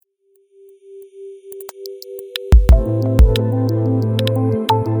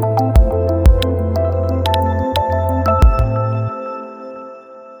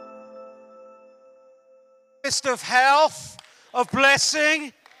of health, of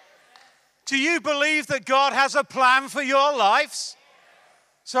blessing? Do you believe that God has a plan for your lives?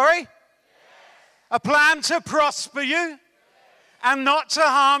 Sorry? A plan to prosper you and not to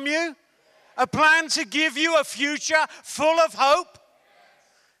harm you? A plan to give you a future full of hope?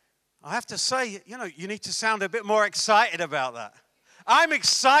 I have to say, you need to sound a bit more excited about that. I'm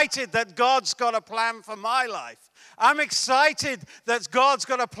excited that God's got a plan for my life. I'm excited that God's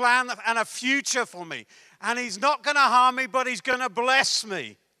got a plan and a future for me. And he's not going to harm me, but he's going to bless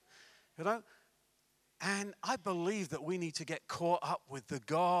me. And I believe that we need to get caught up with the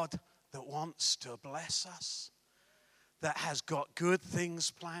God that wants to bless us, that has got good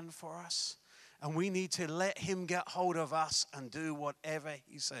things planned for us. And we need to let him get hold of us and do whatever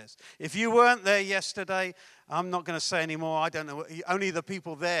he says. If you weren't there yesterday, I'm not going to say any more. I don't know. Only the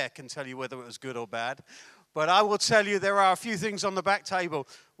people there can tell you whether it was good or bad. But I will tell you there are a few things on the back table.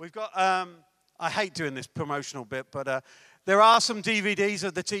 We've got, I hate doing this promotional bit, but there are some DVDs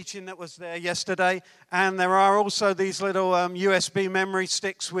of the teaching that was there yesterday. And there are also these little USB memory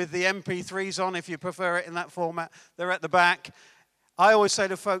sticks with the MP3s on, if you prefer it in that format. They're at the back. I always say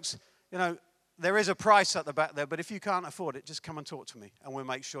to folks, there is a price at the back there, but if you can't afford it, just come and talk to me, and we'll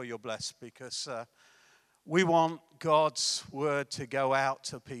make sure you're blessed, because we want God's word to go out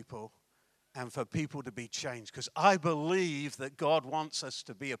to people and for people to be changed, because I believe that God wants us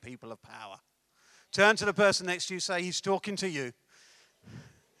to be a people of power. Turn to the person next to you, say, he's talking to you.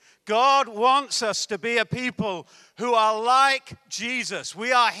 God wants us to be a people who are like Jesus.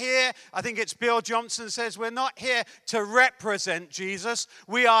 We are here, I think it's Bill Johnson says, we're not here to represent Jesus.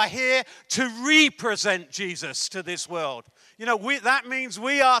 We are here to represent Jesus to this world. That means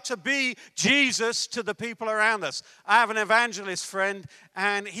we are to be Jesus to the people around us. I have an evangelist friend,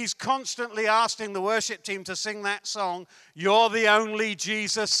 and he's constantly asking the worship team to sing that song, "You're the only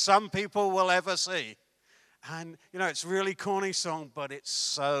Jesus some people will ever see." And, it's a really corny song, but it's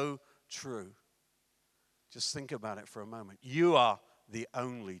so true. Just think about it for a moment. You are the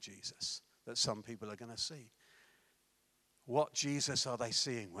only Jesus that some people are going to see. What Jesus are they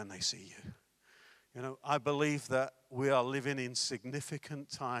seeing when they see you? I believe that we are living in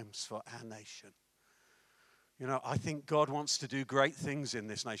significant times for our nation. I think God wants to do great things in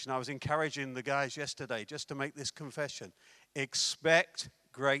this nation. I was encouraging the guys yesterday just to make this confession. Expect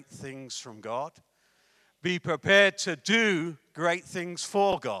great things from God. Be prepared to do great things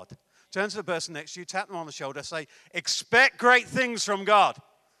for God. Turn to the person next to you, tap them on the shoulder, say, expect great things from God.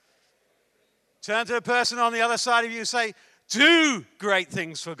 Turn to the person on the other side of you and say, do great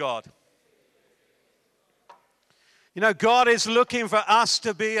things for God. God is looking for us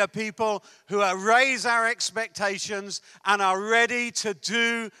to be a people who raise our expectations and are ready to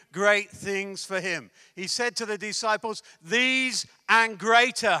do great things for him. He said to the disciples, these and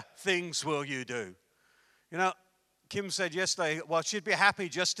greater things will you do. Kim said yesterday, well, she'd be happy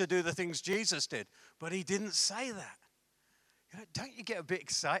just to do the things Jesus did. But he didn't say that. Don't you get a bit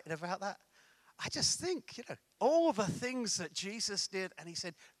excited about that? I just think, all the things that Jesus did, and he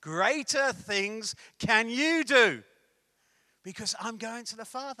said, greater things can you do. Because I'm going to the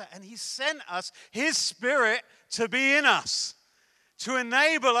Father, and he sent us his Spirit to be in us, to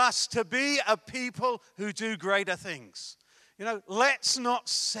enable us to be a people who do greater things. Let's not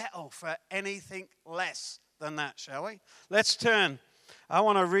settle for anything less than that, shall we? Let's turn. I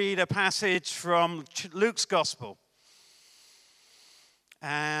want to read a passage from Luke's Gospel.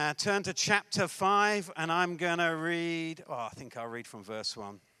 Turn to chapter 5, and I'm going to read, I think I'll read from verse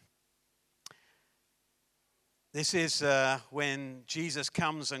 1. This is when Jesus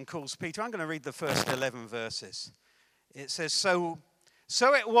comes and calls Peter. I'm going to read the first 11 verses. It says, So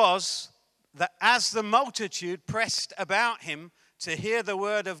it was that as the multitude pressed about him to hear the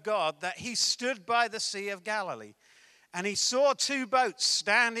word of God, that he stood by the Sea of Galilee. And he saw two boats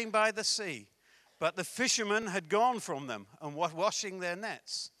standing by the sea, but the fishermen had gone from them and were washing their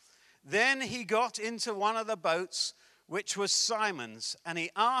nets. Then he got into one of the boats, which was Simon's, and he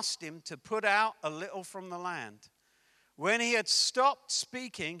asked him to put out a little from the land. When he had stopped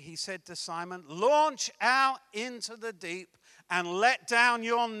speaking, he said to Simon, launch out into the deep and let down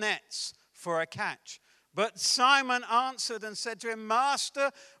your nets for a catch. But Simon answered and said to him,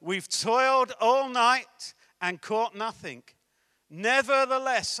 Master, we've toiled all night and caught nothing.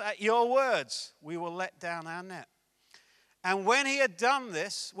 Nevertheless, at your words, we will let down our net. And when they had done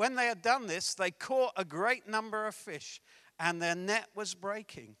this, they caught a great number of fish, and their net was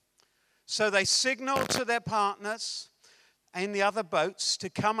breaking. So they signaled to their partners in the other boats to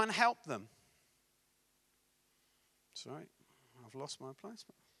come and help them. Sorry, I've lost my place.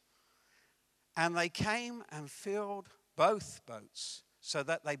 And they came and filled both boats so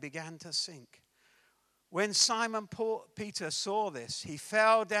that they began to sink. When Simon Peter saw this, he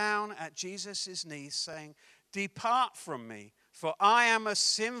fell down at Jesus' knees, saying, "Depart from me, for I am a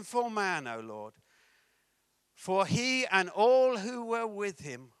sinful man, O Lord." For he and all who were with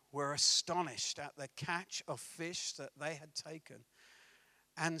him were astonished at the catch of fish that they had taken.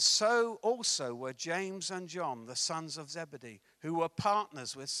 And so also were James and John, the sons of Zebedee, who were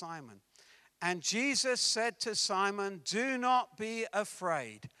partners with Simon. And Jesus said to Simon, "Do not be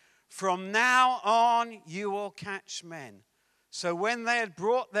afraid. From now on you will catch men." So when they had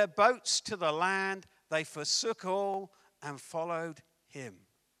brought their boats to the land, they forsook all and followed him.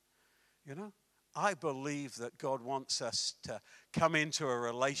 You know, I believe that God wants us to come into a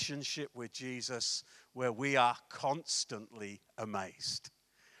relationship with Jesus where we are constantly amazed.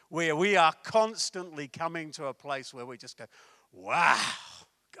 Where we are constantly coming to a place where we just go, "Wow,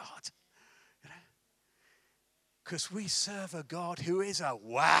 God." Because we serve a God who is a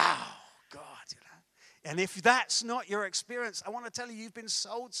wow God. And if that's not your experience, I want to tell you, you've been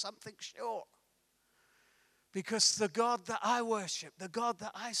sold something short. Because the God that I worship, the God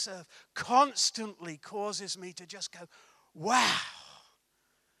that I serve, constantly causes me to just go, "Wow."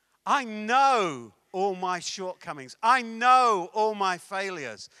 I know all my shortcomings. I know all my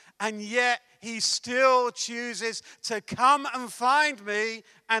failures. And yet he still chooses to come and find me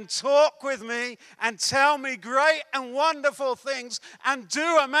and talk with me and tell me great and wonderful things and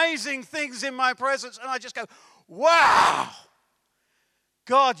do amazing things in my presence. And I just go, "Wow.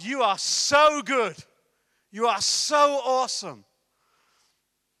 God, you are so good. You are so awesome."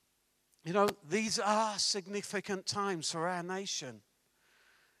 You know, these are significant times for our nation.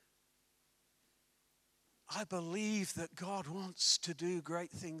 I believe that God wants to do great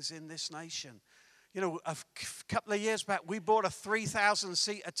things in this nation. You know, a couple of years back, we bought a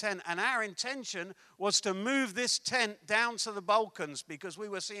 3,000-seater tent, and our intention was to move this tent down to the Balkans because we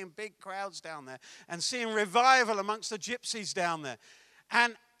were seeing big crowds down there and seeing revival amongst the gypsies down there.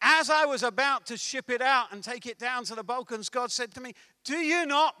 And as I was about to ship it out and take it down to the Balkans, God said to me, "Do you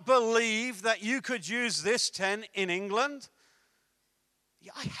not believe that you could use this tent in England?"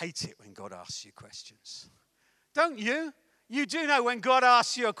 Yeah, I hate it when God asks you questions. Don't you? You do know when God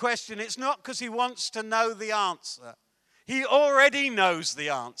asks you a question, it's not because he wants to know the answer. He already knows the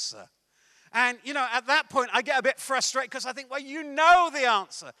answer. And, you know, at that point, I get a bit frustrated because I think, well, you know the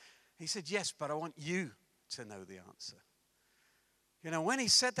answer. He said, "Yes, but I want you to know the answer." You know, when he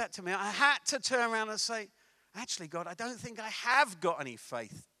said that to me, I had to turn around and say, "Actually, God, I don't think I have got any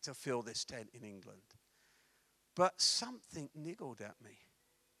faith to fill this tent in England." But something niggled at me.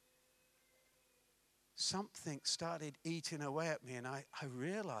 Something started eating away at me, and I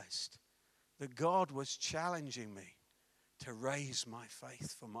realized that God was challenging me to raise my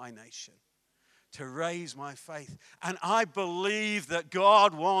faith for my nation, to raise my faith. And I believe that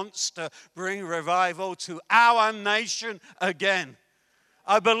God wants to bring revival to our nation again.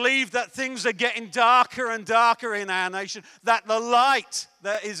 I believe that things are getting darker and darker in our nation, that the light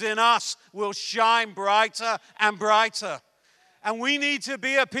that is in us will shine brighter and brighter. And we need to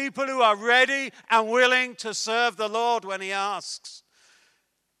be a people who are ready and willing to serve the Lord when he asks.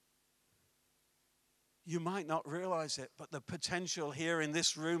 You might not realize it, but the potential here in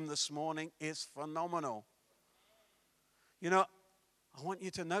this room this morning is phenomenal. You know, I want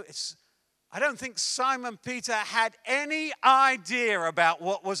you to notice, I don't think Simon Peter had any idea about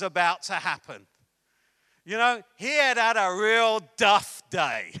what was about to happen. You know, he had had a real duff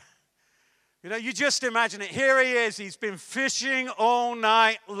day. You know, you just imagine it. Here he is. He's been fishing all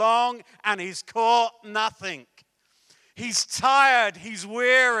night long and he's caught nothing. He's tired. He's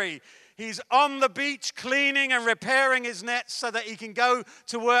weary. He's on the beach cleaning and repairing his nets so that he can go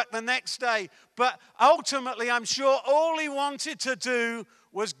to work the next day. But ultimately, I'm sure all he wanted to do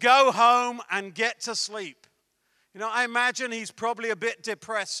was go home and get to sleep. You know, I imagine he's probably a bit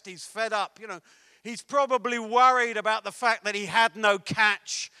depressed. He's fed up. You know, he's probably worried about the fact that he had no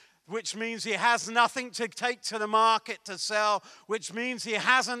catch, which means he has nothing to take to the market to sell, which means he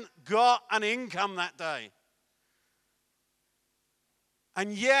hasn't got an income that day.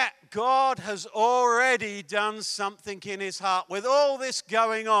 And yet, God has already done something in his heart. With all this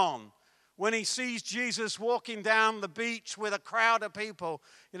going on, when he sees Jesus walking down the beach with a crowd of people,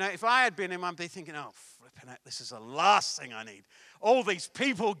 you know, if I had been him, I'd be thinking, "Oh, flipping it, this is the last thing I need. All these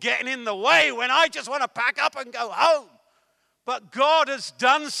people getting in the way when I just want to pack up and go home." But God has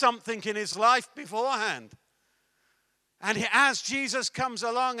done something in his life beforehand. And as Jesus comes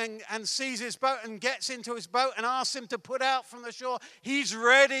along and sees his boat and gets into his boat and asks him to put out from the shore, he's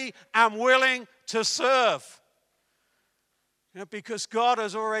ready and willing to serve. You know, because God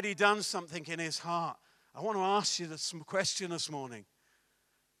has already done something in his heart. I want to ask you this question this morning.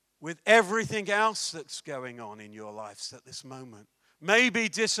 with everything else that's going on in your lives at this moment. Maybe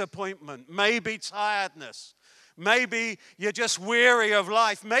disappointment, maybe tiredness, maybe you're just weary of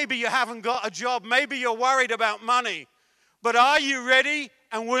life, maybe you haven't got a job, maybe you're worried about money. But are you ready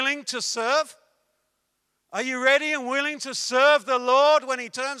and willing to serve? Are you ready and willing to serve the Lord when he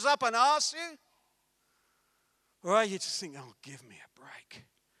turns up and asks you? Or are you just thinking, oh, give me a break?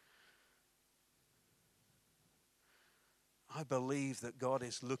 I believe that God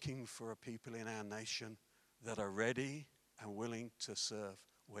is looking for a people in our nation that are ready and willing to serve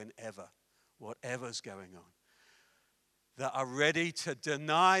whenever, whatever's going on. That are ready to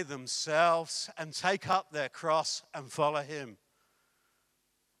deny themselves and take up their cross and follow him.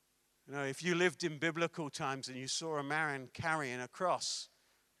 You know, if you lived in biblical times and you saw a man carrying a cross,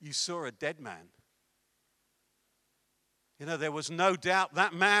 you saw a dead man. You know, there was no doubt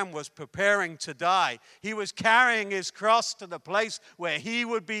that man was preparing to die. He was carrying his cross to the place where he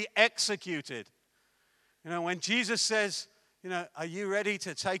would be executed. You know, when Jesus says, you know, are you ready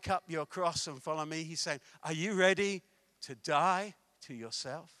to take up your cross and follow me? He's saying, are you ready to die to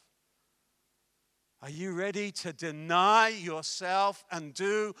yourself? Are you ready to deny yourself and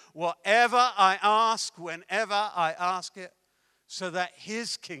do whatever I ask, whenever I ask it, so that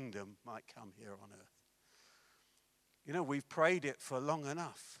his kingdom might come here on earth? You know, we've prayed it for long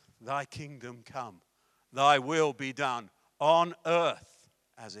enough. Thy kingdom come, thy will be done on earth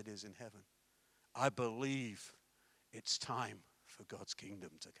as it is in heaven. I believe it's time for God's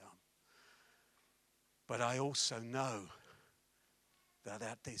kingdom to come. But I also know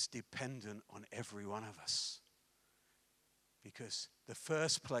that is dependent on every one of us. Because the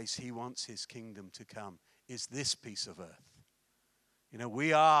first place he wants his kingdom to come is this piece of earth. You know,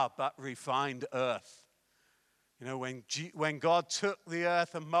 we are but refined earth. You know, when God took the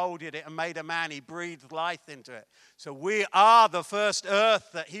earth and molded it and made a man, he breathed life into it. So we are the first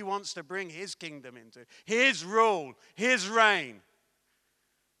earth that he wants to bring his kingdom into. His rule, his reign.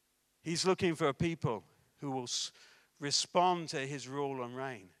 He's looking for a people who will respond to his rule and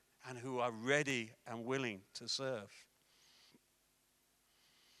reign and who are ready and willing to serve.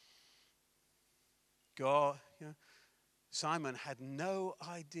 God, you know, Simon had no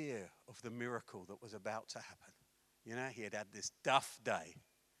idea of the miracle that was about to happen. You know, he had this duff day.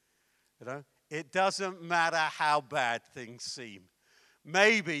 You know, it doesn't matter how bad things seem.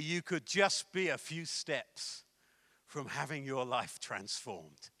 Maybe you could just be a few steps from having your life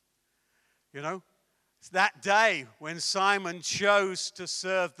transformed. You know, that day when Simon chose to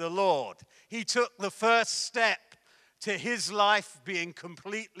serve the Lord, he took the first step to his life being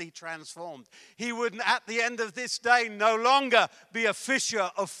completely transformed. He would, at the end of this day, no longer be a fisher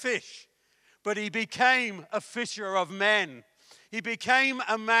of fish, but he became a fisher of men. He became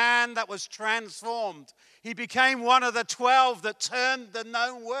a man that was transformed. He became one of the 12 that turned the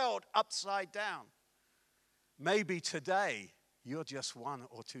known world upside down. Maybe today you're just one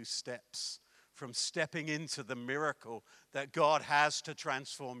or two steps from stepping into the miracle that God has to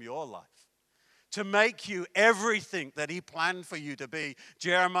transform your life, to make you everything that he planned for you to be.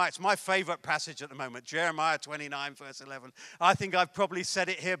 Jeremiah, it's my favorite passage at the moment, Jeremiah 29, verse 11. I think I've probably said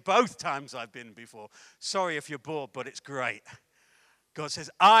it here both times I've been before. Sorry if you're bored, but it's great. God says,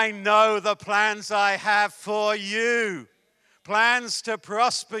 I know the plans I have for you. Plans to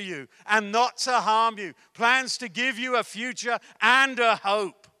prosper you and not to harm you. Plans to give you a future and a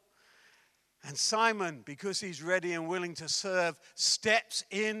hope. And Simon, because he's ready and willing to serve, steps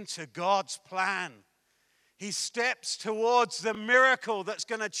into God's plan. He steps towards the miracle that's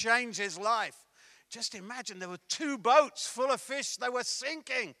going to change his life. Just imagine there were 2 boats full of fish. They were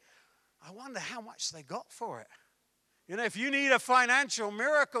sinking. I wonder how much they got for it. You know, if you need a financial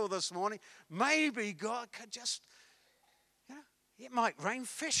miracle this morning, maybe God could just, you know, it might rain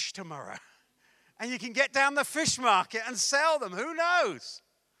fish tomorrow. And you can get down the fish market and sell them. Who knows?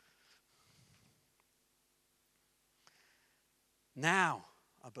 Now,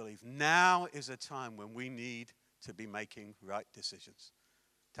 I believe, now is a time when we need to be making right decisions.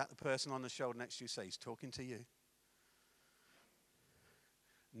 Tap the person on the shoulder next to you, say, he's talking to you.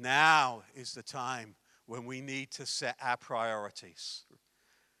 Now is the time when we need to set our priorities.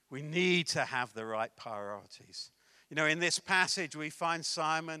 We need to have the right priorities. You know, in this passage, we find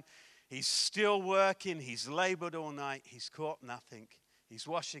Simon, he's still working, he's labored all night, he's caught nothing. He's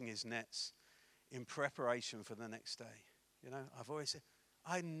washing his nets in preparation for the next day. You know, I've always said,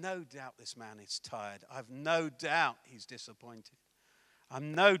 I no doubt this man is tired. I've no doubt he's disappointed. I've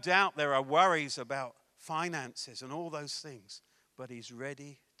no doubt there are worries about finances and all those things, but he's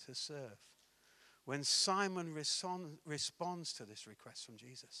ready to serve. When Simon responds to this request from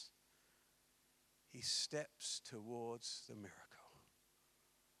Jesus, he steps towards the miracle.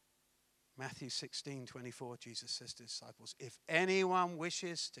 Matthew 16:24, Jesus says to his disciples, if anyone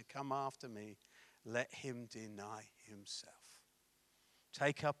wishes to come after me, let him deny himself.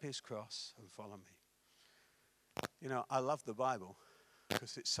 Take up his cross and follow me. You know, I love the Bible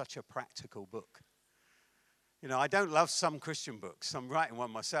because it's such a practical book. You know, I don't love some Christian books. I'm writing one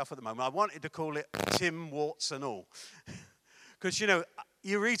myself at the moment. I wanted to call it Tim, Warts and All. Because, you know,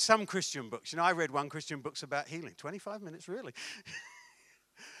 you read some Christian books. You know, I read one Christian book's about healing. 25 minutes, really.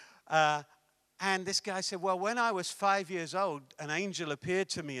 And this guy said, well, when I was 5 years old, an angel appeared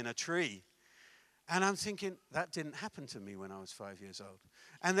to me in a tree. And I'm thinking, that didn't happen to me when I was 5 years old.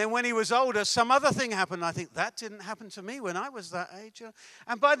 And then when he was older, some other thing happened. I think, that didn't happen to me when I was that age.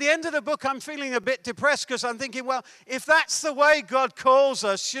 And by the end of the book, I'm feeling a bit depressed because I'm thinking, well, if that's the way God calls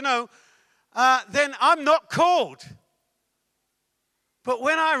us, you know, then I'm not called. But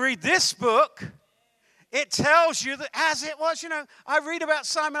when I read this book, it tells you that as it was, you know, I read about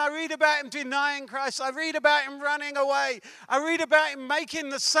Simon, I read about him denying Christ, I read about him running away, I read about him making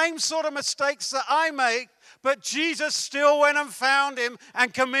the same sort of mistakes that I make, but Jesus still went and found him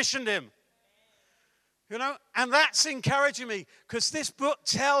and commissioned him. You know, and that's encouraging me because this book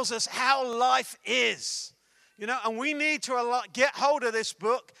tells us how life is. You know, and we need to get hold of this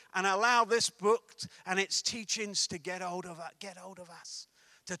book and allow this book and its teachings to get hold of us.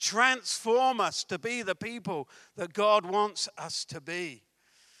 To transform us to be the people that God wants us to be.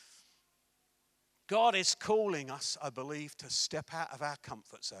 God is calling us, I believe, to step out of our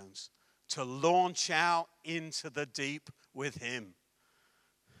comfort zones, to launch out into the deep with him.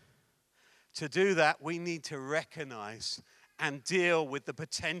 To do that, we need to recognize and deal with the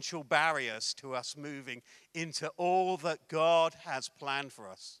potential barriers to us moving into all that God has planned for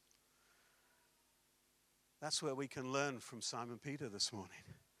us. That's where we can learn from Simon Peter this morning.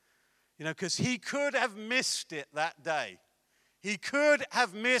 You know, because he could have missed it that day. He could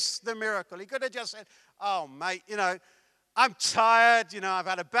have missed the miracle. He could have just said, oh, mate, you know, I'm tired. You know, I've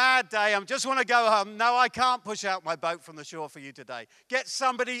had a bad day. I just want to go home. No, I can't push out my boat from the shore for you today. Get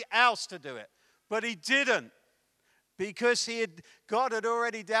somebody else to do it. But he didn't because God had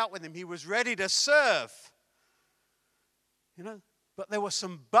already dealt with him. He was ready to serve. You know, but there were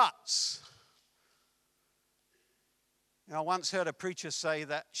some buts. You know, I once heard a preacher say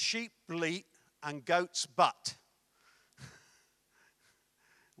that sheep bleat and goats butt.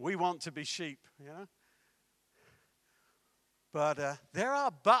 We want to be sheep, you know. But there are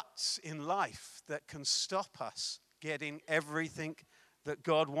buts in life that can stop us getting everything that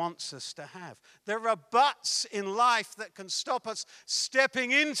God wants us to have. There are buts in life that can stop us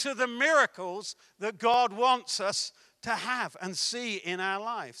stepping into the miracles that God wants us to have and see in our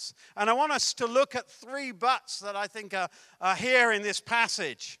lives. And I want us to look at 3 buts that I think are here in this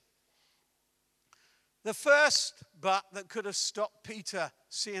passage. The first but that could have stopped Peter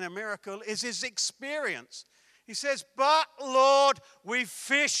seeing a miracle is his experience. He says, but Lord, we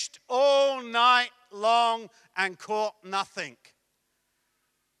fished all night long and caught nothing.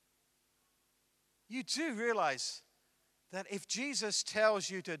 You do realize that if Jesus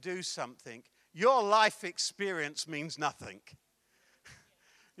tells you to do something, your life experience means nothing.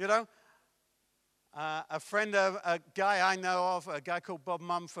 You know, a guy I know of, a guy called Bob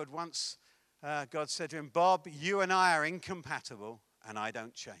Mumford, once God said to him, Bob, you and I are incompatible and I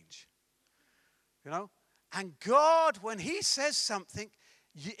don't change. You know, and God, when he says something,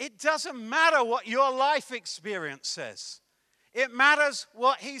 it doesn't matter what your life experience says. It matters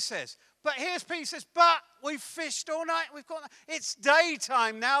what he says. But here's Peter says, but we've fished all night. It's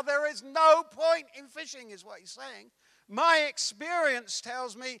daytime now. There is no point in fishing, is what he's saying. My experience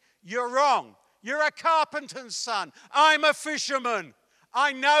tells me you're wrong. You're a carpenter's son. I'm a fisherman.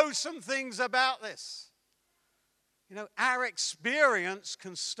 I know some things about this. You know, our experience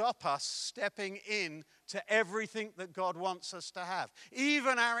can stop us stepping in to everything that God wants us to have.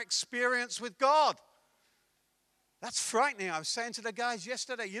 Even our experience with God. That's frightening. I was saying to the guys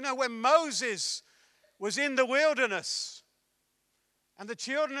yesterday, you know, when Moses was in the wilderness and the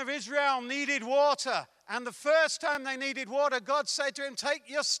children of Israel needed water, and the first time they needed water, God said to him, take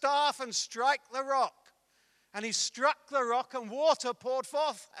your staff and strike the rock. And he struck the rock and water poured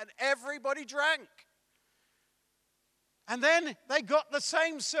forth and everybody drank. And then they got the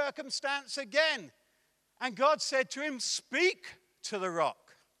same circumstance again. And God said to him, speak to the rock.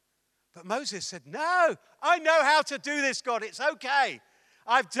 But Moses said, no, I know how to do this, God. It's okay.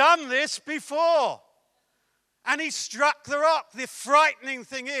 I've done this before. And he struck the rock. The frightening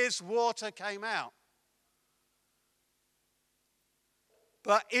thing is, water came out.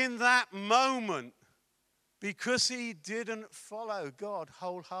 But in that moment, because he didn't follow God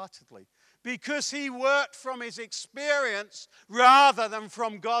wholeheartedly, because he worked from his experience rather than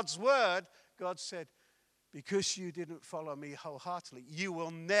from God's word, God said, because you didn't follow me wholeheartedly, you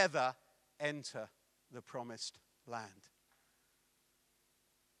will never enter the promised land.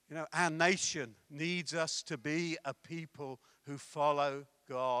 You know, our nation needs us to be a people who follow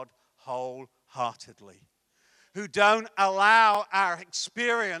God wholeheartedly, who don't allow our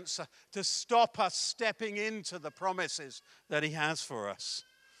experience to stop us stepping into the promises that he has for us.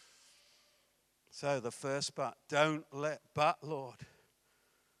 So the first but Lord,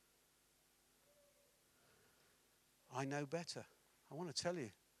 I know better. I want to tell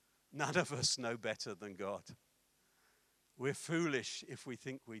you, none of us know better than God. We're foolish if we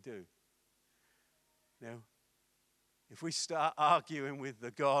think we do. You know, if we start arguing with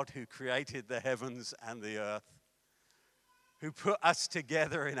the God who created the heavens and the earth, who put us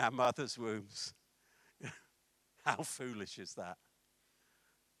together in our mother's wombs, how foolish is that?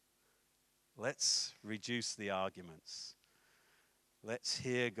 Let's reduce the arguments. Let's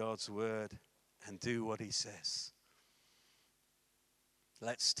hear God's word and do what he says.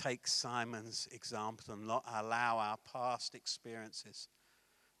 Let's take Simon's example and not allow our past experiences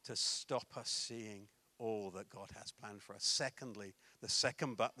to stop us seeing all that God has planned for us. Secondly, the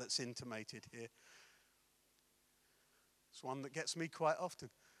second but that's intimated here. It's one that gets me quite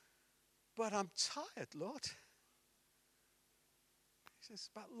often. But I'm tired, Lord. He says,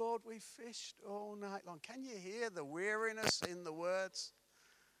 but Lord, we fished all night long. Can you hear the weariness in the words?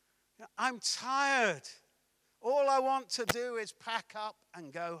 I'm tired. All I want to do is pack up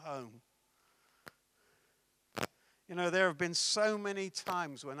and go home. You know, there have been so many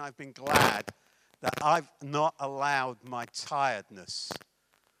times when I've been glad that I've not allowed my tiredness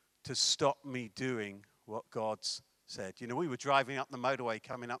to stop me doing what God's said. You know, we were driving up the motorway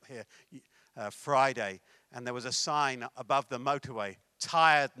coming up here Friday, and there was a sign above the motorway,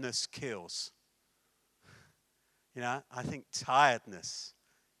 tiredness kills. You know, I think tiredness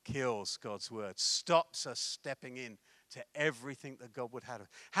kills God's word, stops us stepping in to everything that God would have.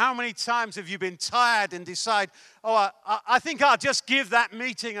 How many times have you been tired and decide, I think I'll just give that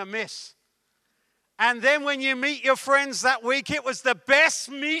meeting a miss? And then when you meet your friends that week, it was the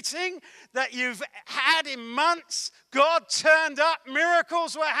best meeting that you've had in months. God turned up,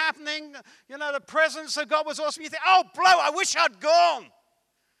 miracles were happening. You know, the presence of God was awesome. You think, oh, blow, I wish I'd gone.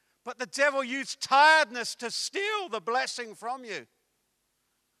 But the devil used tiredness to steal the blessing from you.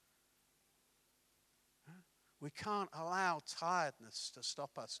 We can't allow tiredness to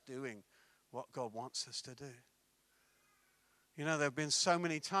stop us doing what God wants us to do. You know, there have been so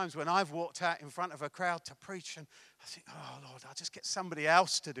many times when I've walked out in front of a crowd to preach and I think, oh, Lord, I'll just get somebody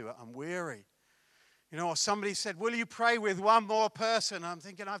else to do it. I'm weary. You know, or somebody said, will you pray with one more person? I'm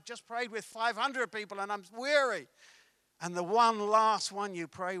thinking, I've just prayed with 500 people and I'm weary. And the one last one you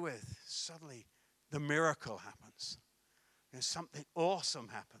pray with, suddenly the miracle happens. You know, something awesome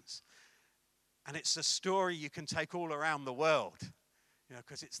happens. And it's a story you can take all around the world, you know,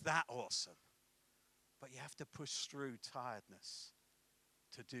 because it's that awesome. But you have to push through tiredness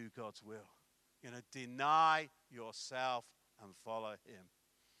to do God's will. You know, deny yourself and follow him.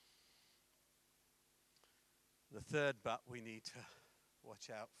 The third but we need to watch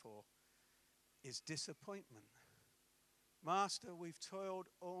out for is disappointment. Master, we've toiled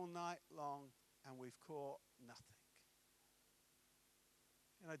all night long and we've caught nothing.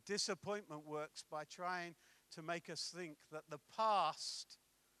 You know, disappointment works by trying to make us think that the past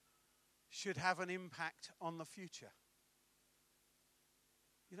should have an impact on the future.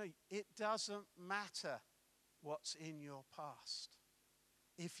 You know, it doesn't matter what's in your past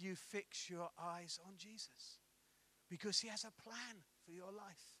if you fix your eyes on Jesus, because he has a plan for your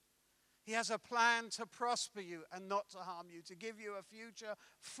life. He has a plan to prosper you and not to harm you, to give you a future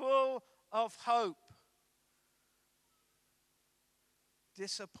full of hope.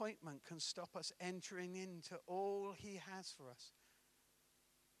 Disappointment can stop us entering into all he has for us.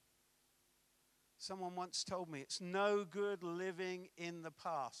 Someone once told me, it's no good living in the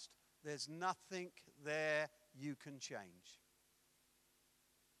past. There's nothing there you can change.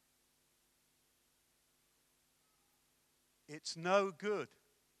 It's no good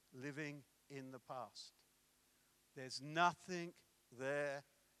living in the past. There's nothing there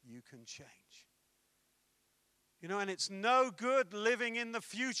you can change. You know, and it's no good living in the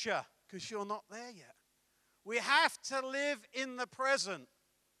future because you're not there yet. We have to live in the present.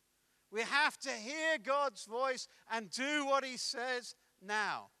 We have to hear God's voice and do what he says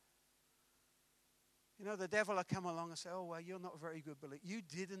now. You know, the devil will come along and say, oh, well, you're not a very good believer. You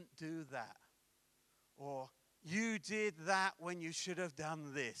didn't do that. Or you did that when you should have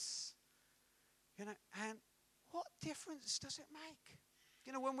done this. You know, and what difference does it make?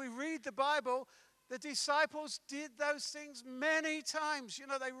 You know, when we read the Bible, the disciples did those things many times. You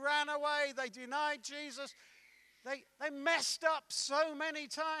know, they ran away, they denied Jesus, they messed up so many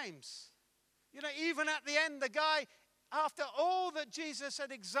times. You know, even at the end, the guy, after all that Jesus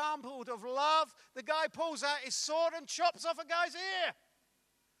had exampled of love, the guy pulls out his sword and chops off a guy's ear.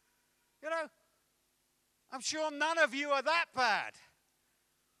 You know, I'm sure none of you are that bad.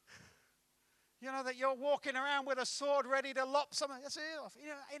 You know, that you're walking around with a sword ready to lop someone's ear off. You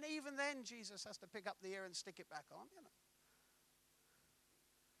know, and even then, Jesus has to pick up the ear and stick it back on.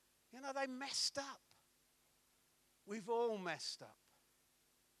 You know, they messed up. We've all messed up.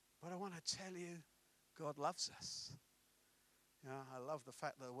 But I want to tell you, God loves us. You know, I love the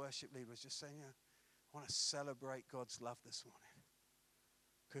fact that the worship leader was just saying, you know, I want to celebrate God's love this morning.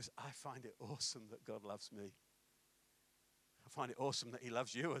 Because I find it awesome that God loves me. I find it awesome that he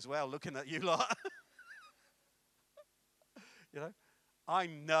loves you as well, looking at you lot. You know, I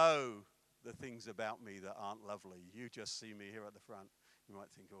know the things about me that aren't lovely. You just see me here at the front. You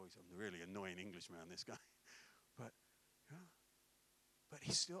might think, oh, he's a really annoying Englishman, this guy. But, you know, but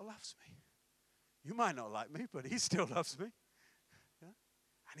he still loves me. You might not like me, but he still loves me. Yeah?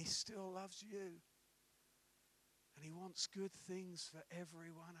 And he still loves you. And he wants good things for every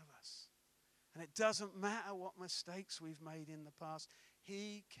one of us. And it doesn't matter what mistakes we've made in the past.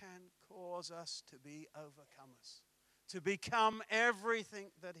 He can cause us to be overcomers, to become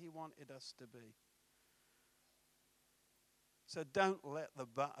everything that he wanted us to be. So don't let the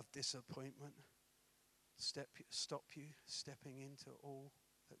butt of disappointment stop you stepping into all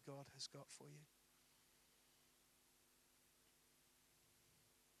that God has got for you.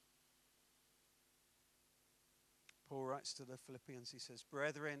 Paul writes to the Philippians, he says,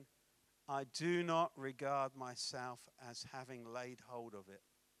 "Brethren, I do not regard myself as having laid hold of it.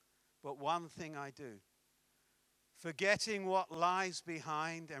 But one thing I do, forgetting what lies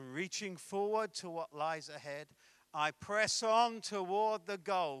behind and reaching forward to what lies ahead, I press on toward the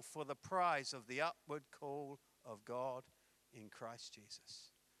goal for the prize of the upward call of God in Christ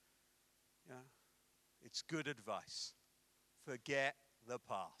Jesus." Yeah, it's good advice. Forget the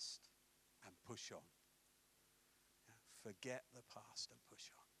past and push on. Yeah, forget the past and push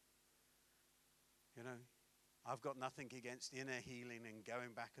on. You know, I've got nothing against inner healing and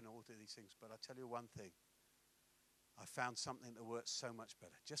going back and all of these things, but I'll tell you one thing. I found something that works so much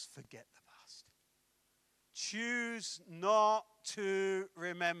better. Just forget the past. Choose not to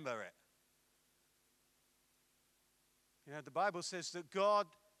remember it. You know, the Bible says that God,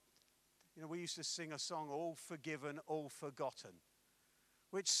 you know, we used to sing a song, all forgiven, all forgotten,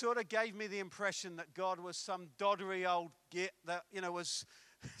 which sort of gave me the impression that God was some doddery old git that, you know, was,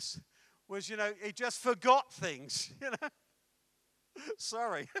 you know, he just forgot things, you know.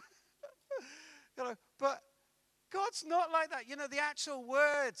 Sorry. You know, but God's not like that. You know, the actual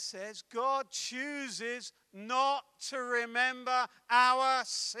word says God chooses not to remember our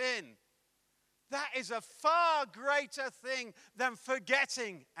sin. That is a far greater thing than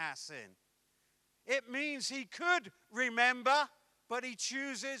forgetting our sin. It means he could remember, but he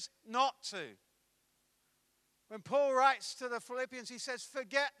chooses not to. When Paul writes to the Philippians, he says,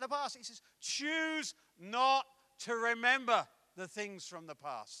 forget the past. He says, choose not to remember the things from the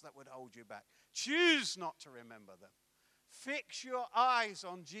past that would hold you back. Choose not to remember them. Fix your eyes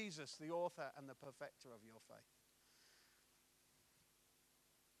on Jesus, the author and the perfecter of your faith.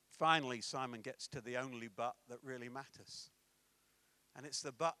 Finally, Simon gets to the only but that really matters. And it's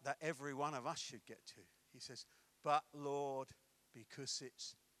the but that every one of us should get to. He says, but Lord, because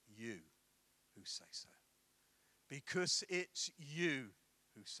it's you who say so. Because it's you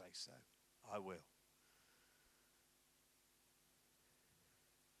who say so, I will.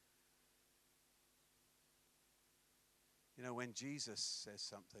 You know, when Jesus says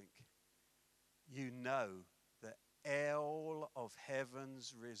something, you know that all of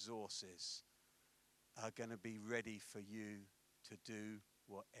heaven's resources are going to be ready for you to do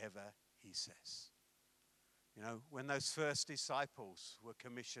whatever he says. You know, when those first disciples were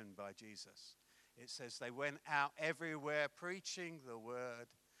commissioned by Jesus, it says they went out everywhere preaching the word,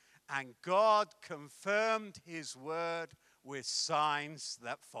 and God confirmed his word with signs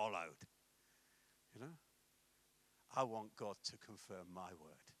that followed. You know, I want God to confirm my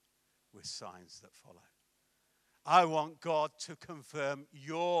word with signs that follow. I want God to confirm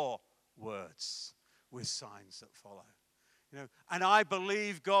your words with signs that follow. You know, and I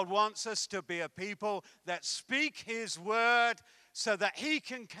believe God wants us to be a people that speak his word so that he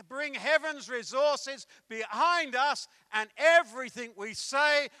can bring heaven's resources behind us and everything we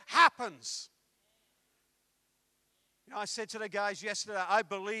say happens. You know, I said to the guys yesterday, I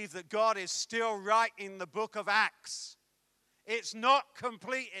believe that God is still writing the book of Acts. It's not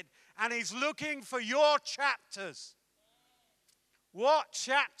completed. And he's looking for your chapters. What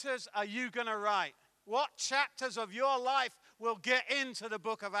chapters are you going to write? What chapters of your life will get into the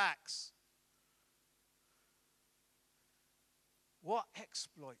book of Acts? What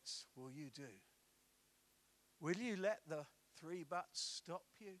exploits will you do? Will you let the 3 buts stop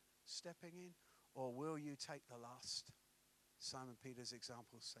you stepping in? Or will you take the last? Simon Peter's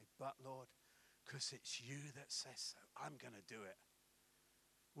example, say, but Lord, because it's you that says so, I'm going to do it.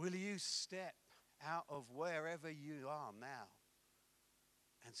 Will you step out of wherever you are now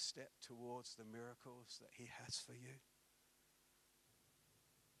and step towards the miracles that he has for you?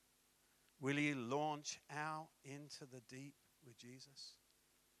 Will you launch out into the deep with Jesus?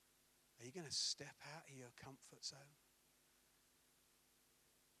 Are you going to step out of your comfort zone?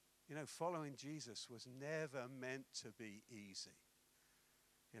 You know, following Jesus was never meant to be easy.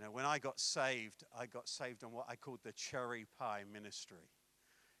 You know, when I got saved on what I called the cherry pie ministry.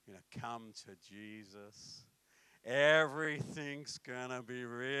 You know, come to Jesus. Everything's going to be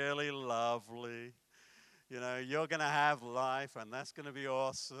really lovely. You know, you're going to have life, and that's going to be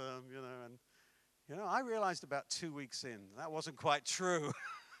awesome, you know. And, you know, I realized about 2 weeks in, that wasn't quite true.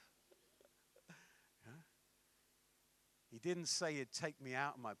 He didn't say he'd take me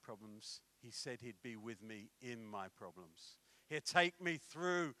out of my problems. He said he'd be with me in my problems. He'd take me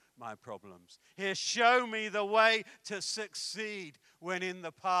through my problems. He'd show me the way to succeed when in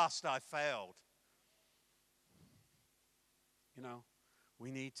the past I failed. You know,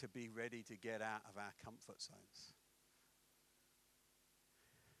 we need to be ready to get out of our comfort zones.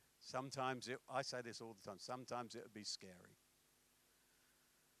 Sometimes, I say this all the time, sometimes it'll be scary.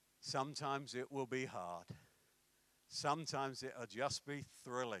 Sometimes it will be hard. Sometimes it'll just be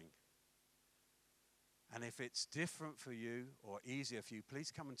thrilling. And if it's different for you or easier for you,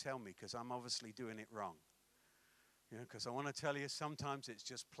 please come and tell me, because I'm obviously doing it wrong. You know, because I want to tell you, sometimes it's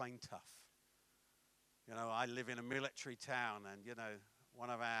just plain tough. You know, I live in a military town, and, you know, one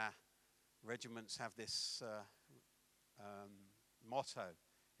of our regiments have this motto.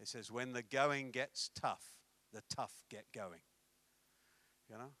 It says, when the going gets tough, the tough get going.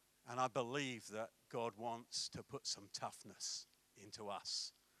 You know? And I believe that God wants to put some toughness into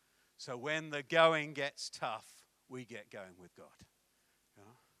us. So when the going gets tough, we get going with God. You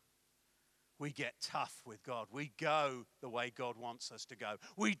know? We get tough with God. We go the way God wants us to go.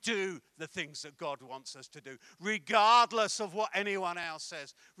 We do the things that God wants us to do, regardless of what anyone else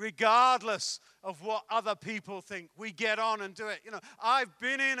says, regardless of what other people think. We get on and do it. You know, I've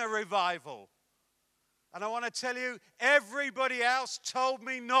been in a revival. And I want to tell you, everybody else told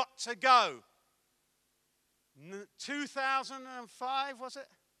me not to go. 2005, was it,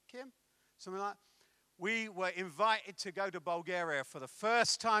 Kim? Something like that. We were invited to go to Bulgaria for the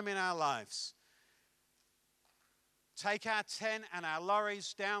first time in our lives. Take our tent and our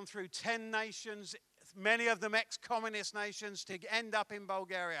lorries down through 10 nations, many of them ex-communist nations, to end up in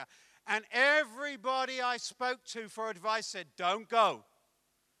Bulgaria. And everybody I spoke to for advice said, don't go.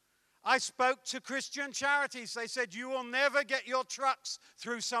 I spoke to Christian charities. They said, you will never get your trucks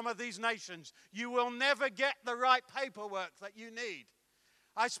through some of these nations. You will never get the right paperwork that you need.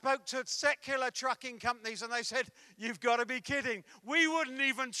 I spoke to secular trucking companies, and they said, you've got to be kidding. We wouldn't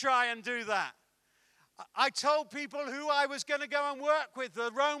even try and do that. I told people who I was going to go and work with, the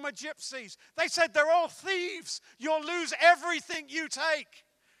Roma gypsies. They said, they're all thieves. You'll lose everything you take.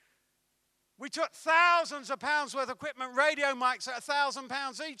 We took thousands of pounds worth of equipment, radio mics at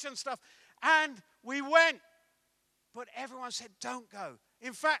 £1,000 each and stuff, and we went. But everyone said, don't go.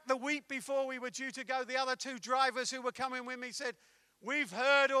 In fact, the week before we were due to go, the other 2 drivers who were coming with me said, we've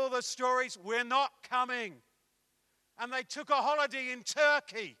heard all the stories, we're not coming. And they took a holiday in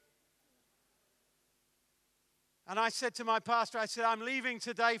Turkey. And I said to my pastor, I said, I'm leaving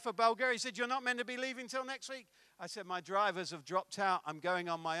today for Bulgaria. He said, you're not meant to be leaving till next week. I said, my drivers have dropped out. I'm going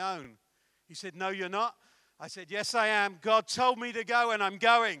on my own. He said, no, you're not. I said, yes, I am. God told me to go, and I'm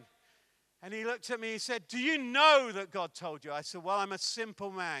going. And he looked at me, he said, do you know that God told you? I said, well, I'm a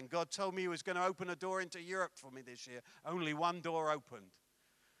simple man. God told me he was going to open a door into Europe for me this year. Only one door opened.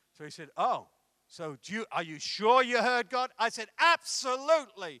 So he said, oh, so are you sure you heard God? I said,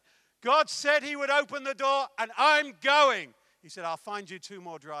 absolutely. God said he would open the door, and I'm going. He said, I'll find you 2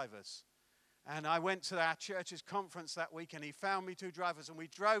 more drivers. And I went to our church's conference that week, and he found me 2 drivers, and we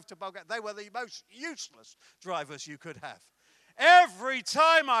drove to Bulgaria. They were the most useless drivers you could have. Every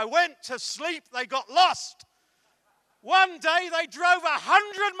time I went to sleep, they got lost. One day, they drove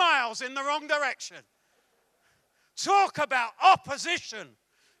 100 miles in the wrong direction. Talk about opposition.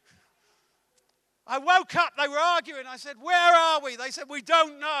 I woke up, they were arguing. I said, where are we? They said, we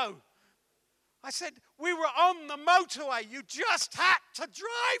don't know. I said, we were on the motorway. You just had to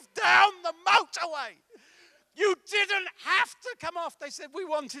drive down the motorway. You didn't have to come off. They said we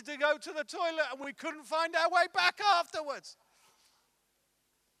wanted to go to the toilet and we couldn't find our way back afterwards.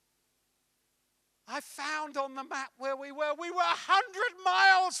 I found on the map where we were. We were 100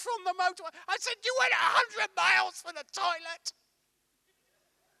 miles from the motorway. I said, you went 100 miles for the toilet?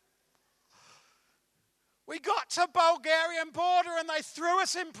 We got to Bulgarian border and they threw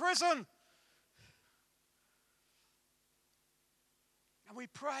us in prison. And we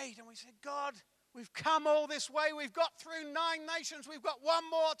prayed and we said, God, we've come all this way. We've got through 9 nations. We've got one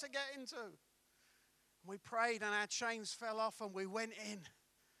more to get into. And we prayed and our chains fell off and we went in.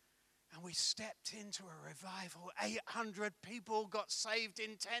 And we stepped into a revival. 800 people got saved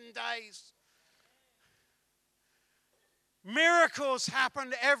in 10 days. Miracles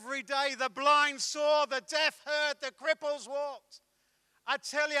happened every day. The blind saw, the deaf heard, the cripples walked. I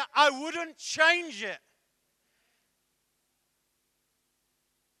tell you, I wouldn't change it.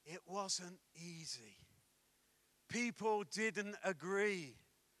 It wasn't easy. People didn't agree.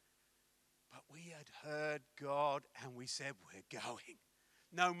 But we had heard God and we said, we're going.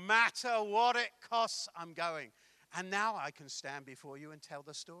 No matter what it costs, I'm going. And now I can stand before you and tell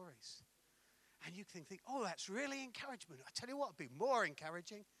the stories. And you can think, oh, that's really encouragement. I tell you what would be more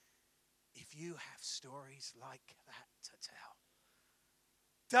encouraging if you have stories like that to tell.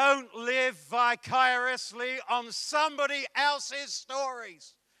 Don't live vicariously on somebody else's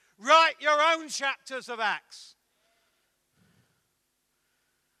stories. Write your own chapters of Acts.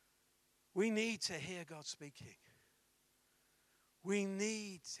 We need to hear God speaking. We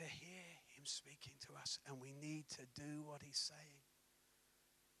need to hear him speaking to us, and we need to do what he's saying.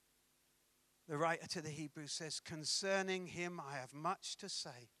 The writer to the Hebrews says, concerning him I have much to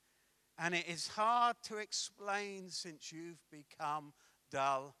say, and it is hard to explain since you've become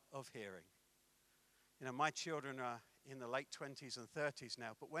dull of hearing. You know, my children are in the late 20s and 30s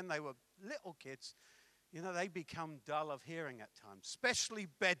now, but when they were little kids, you know, they become dull of hearing at times, especially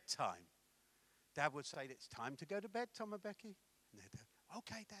bedtime. Dad would say, it's time to go to bed, Tom and Becky. And they'd go,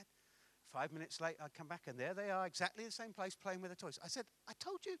 okay, Dad. 5 minutes later, I'd come back, and there they are, exactly the same place, playing with their toys. I said, I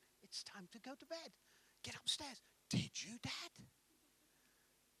told you, it's time to go to bed. Get upstairs. Did you, Dad?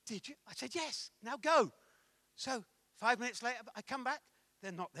 Did you? I said, yes. Now go. So 5 minutes later, I come back.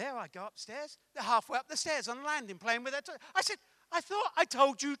 They're not there. I go upstairs. They're halfway up the stairs on the landing, playing with their toys. I said, I thought I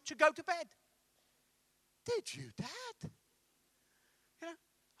told you to go to bed. Did you, Dad? You know,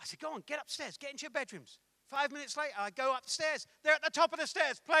 I said, go on, get upstairs. Get into your bedrooms. 5 minutes later, I go upstairs. They're at the top of the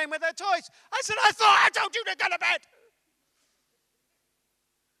stairs playing with their toys. I said, I thought I told you to go to bed.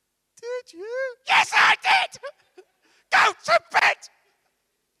 Did you? Yes, I did. Go to bed.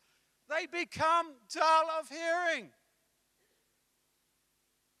 They become dull of hearing.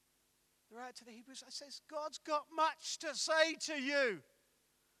 The writer to the Hebrews says, God's got much to say to you.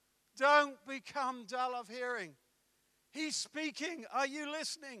 Don't become dull of hearing. He's speaking. Are you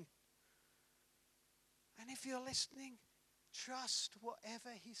listening? And if you're listening, trust whatever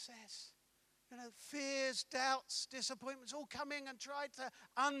he says. You know, fears, doubts, disappointments all come in and try to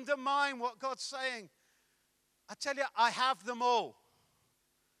undermine what God's saying. I tell you, I have them all.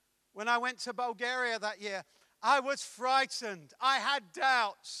 When I went to Bulgaria that year, I was frightened. I had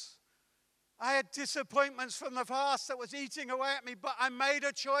doubts. I had disappointments from the past that was eating away at me, but I made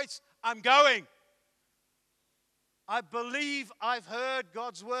a choice. I'm going. I believe I've heard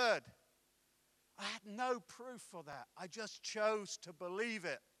God's word. I had no proof for that. I just chose to believe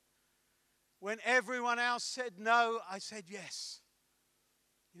it. When everyone else said no, I said yes.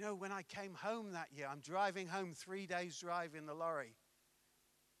 You know, when I came home that year, I'm driving home 3 days drive in the lorry.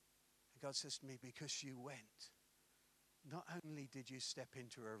 And God says to me, because you went, not only did you step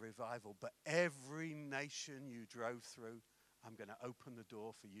into a revival, but every nation you drove through, I'm going to open the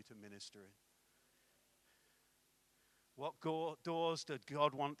door for you to minister in. What doors did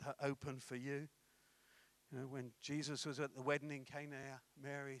God want to open for you? You know, when Jesus was at the wedding in Cana,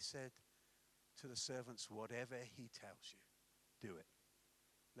 Mary said to the servants, whatever he tells you, do it.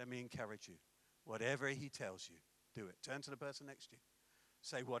 Let me encourage you. Whatever he tells you, do it. Turn to the person next to you.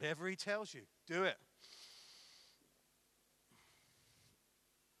 Say, whatever he tells you, do it.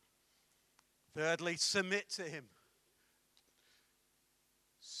 Thirdly, submit to him.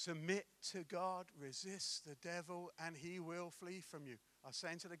 Submit to God, resist the devil, and he will flee from you. I was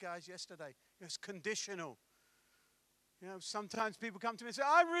saying to the guys yesterday, it's conditional. You know, sometimes people come to me and say,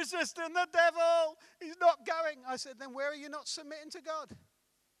 I'm resisting the devil. He's not going. I said, then where are you not submitting to God?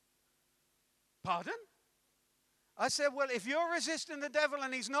 Pardon? I said, well, if you're resisting the devil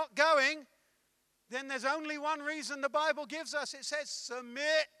and he's not going, then there's only one reason the Bible gives us. It says,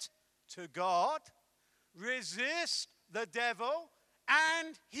 submit to God, resist the devil,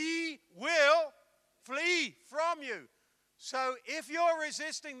 and he will flee from you. So if you're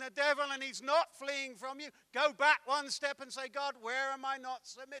resisting the devil and he's not fleeing from you, go back one step and say, God, where am I not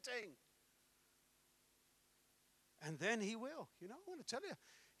submitting? And then he will. You know, I want to tell you,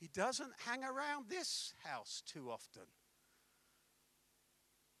 he doesn't hang around this house too often.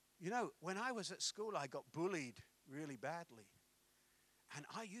 You know, when I was at school, I got bullied really badly. And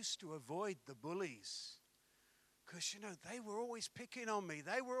I used to avoid the bullies because, you know, they were always picking on me.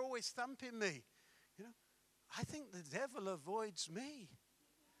 They were always thumping me. You know, I think the devil avoids me.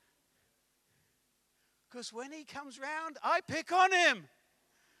 Because when he comes round, I pick on him.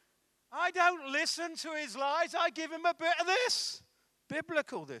 I don't listen to his lies. I give him a bit of this.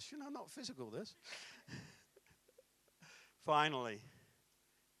 Biblical this, you know, not physical this. Finally,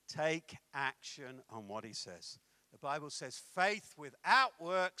 take action on what he says. The Bible says faith without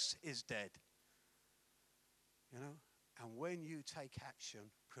works is dead. You know, and when you take action,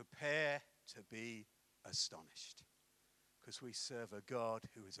 prepare to be astonished. Because we serve a God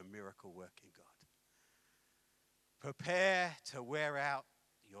who is a miracle working God. Prepare to wear out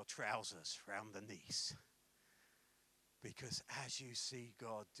your trousers round the knees. Because as you see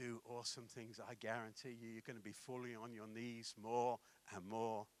God do awesome things, I guarantee you, you're going to be fully on your knees more and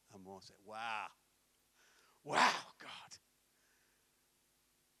more and more. Say, wow. Wow, God.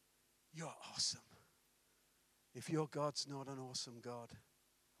 You're awesome. If your God's not an awesome God,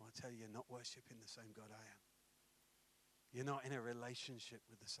 I want to tell you, you're not worshiping the same God I am. You're not in a relationship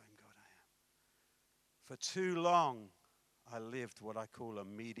with the same God I am. For too long, I lived what I call a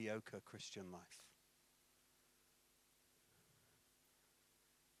mediocre Christian life.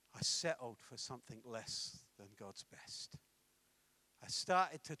 I settled for something less than God's best. I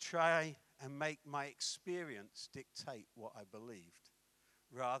started to try and make my experience dictate what I believed,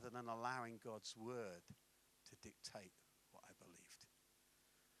 rather than allowing God's word to dictate what I believed.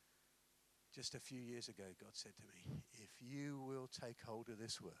 Just a few years ago, God said to me, if you will take hold of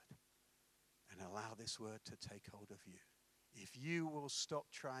this word and allow this word to take hold of you, if you will stop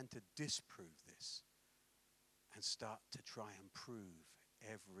trying to disprove this and start to try and prove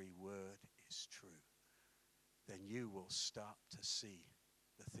every word is true, then you will start to see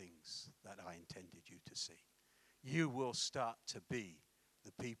the things that I intended you to see. You will start to be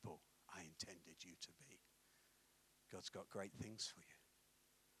the people I intended you to be. God's got great things for you.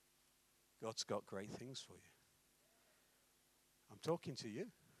 God's got great things for you. I'm talking to you.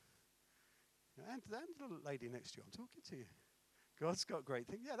 And the lady next to you, I'm talking to you. God's got great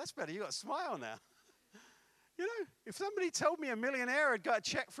things. Yeah, that's better. You got a smile now. You know, if somebody told me a millionaire had got a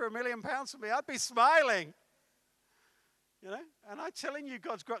check for £1 million for me, I'd be smiling. You know, and I'm telling you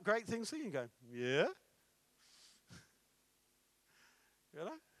God's got great things for you. You go, yeah. You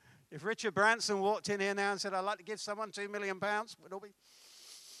know, if Richard Branson walked in here now and said, I'd like to give someone £2 million, we'd all be,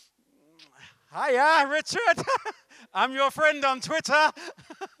 hiya, Richard. I'm your friend on Twitter.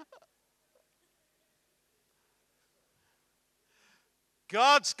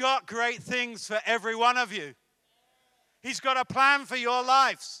 God's got great things for every one of you. He's got a plan for your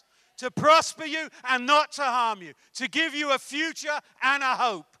lives, to prosper you and not to harm you, to give you a future and a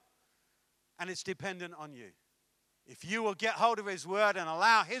hope. And it's dependent on you. If you will get hold of his word and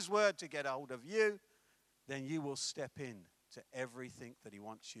allow his word to get hold of you, then you will step in to everything that he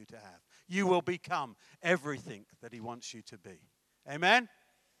wants you to have. You will become everything that he wants you to be. Amen?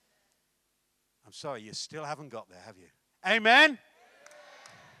 I'm sorry, you still haven't got there, have you? Amen?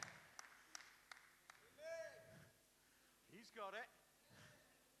 Got it.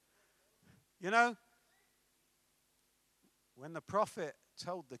 You know, when the prophet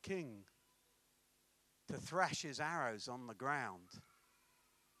told the king to thrash his arrows on the ground,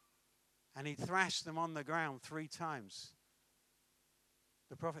 and he thrashed them on the ground 3 times,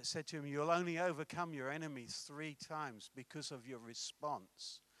 the prophet said to him, you'll only overcome your enemies 3 times because of your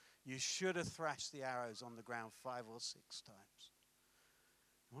response. You should have thrashed the arrows on the ground 5 or 6 times.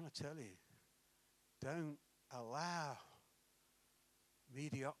 I want to tell you, don't allow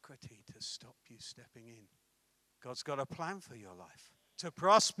mediocrity to stop you stepping in. God's got a plan for your life, to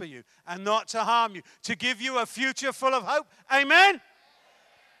prosper you and not to harm you, to give you a future full of hope. Amen?